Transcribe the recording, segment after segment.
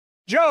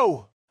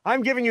Joe,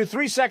 I'm giving you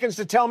 3 seconds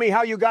to tell me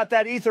how you got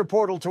that ether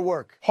portal to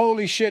work.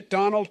 Holy shit,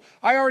 Donald.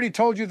 I already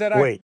told you that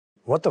Wait,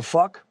 what the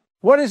fuck?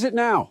 What is it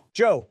now?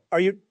 Joe, are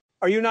you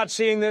not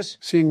seeing this?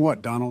 Seeing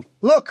what, Donald?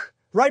 Look,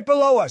 right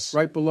below us.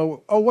 Right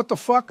below... Oh, what the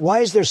fuck? Why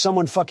is there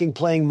someone fucking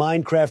playing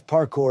Minecraft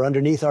parkour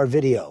underneath our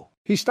video?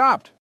 He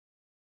stopped.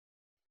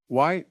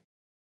 Why?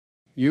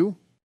 You?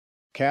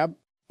 Cab?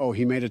 Oh,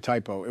 he made a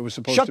typo. It was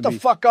supposed to be... Shut the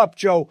fuck up,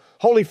 Joe.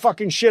 Holy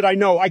fucking shit, I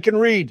know. I can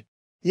read.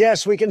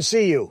 Yes, we can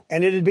see you.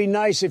 And it'd be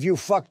nice if you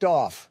fucked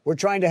off. We're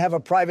trying to have a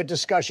private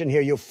discussion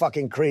here, you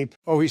fucking creep.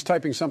 Oh, he's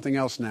typing something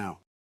else now.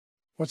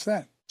 What's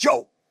that?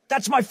 Joe,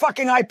 that's my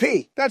fucking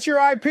IP. That's your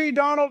IP,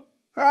 Donald.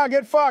 Ah,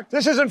 get fucked.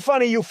 This isn't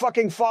funny, you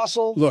fucking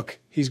fossil. Look,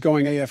 he's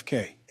going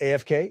AFK.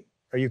 AFK?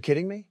 Are you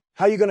kidding me?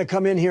 How you gonna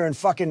come in here and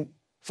fucking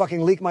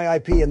leak my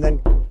IP and then...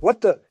 What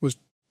the...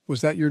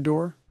 Was that your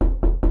door?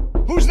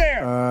 Who's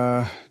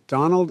there?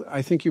 Donald,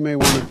 I think you may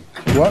want to...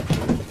 What?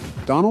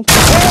 Donald?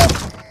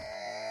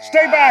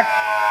 Stay back!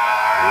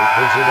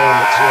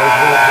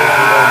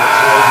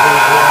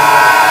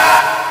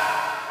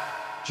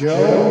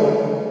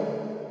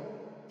 Joe?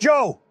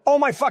 Joe! Oh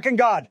my fucking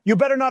God! You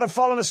better not have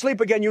fallen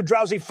asleep again, you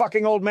drowsy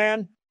fucking old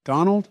man!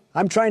 Donald?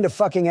 I'm trying to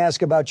fucking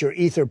ask about your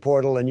ether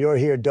portal and you're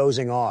here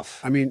dozing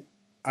off. I mean,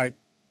 I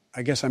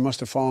guess I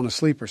must have fallen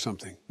asleep or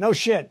something. No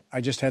shit.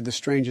 I just had the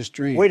strangest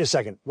dream. Wait a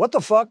second. What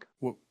the fuck?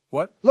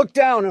 What? Look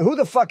down. Who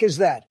the fuck is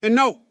that? And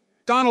no!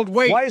 Donald,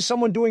 wait! Why is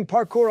someone doing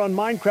parkour on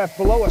Minecraft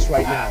below us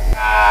right now?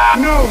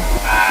 No!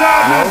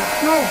 God,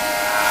 no! No!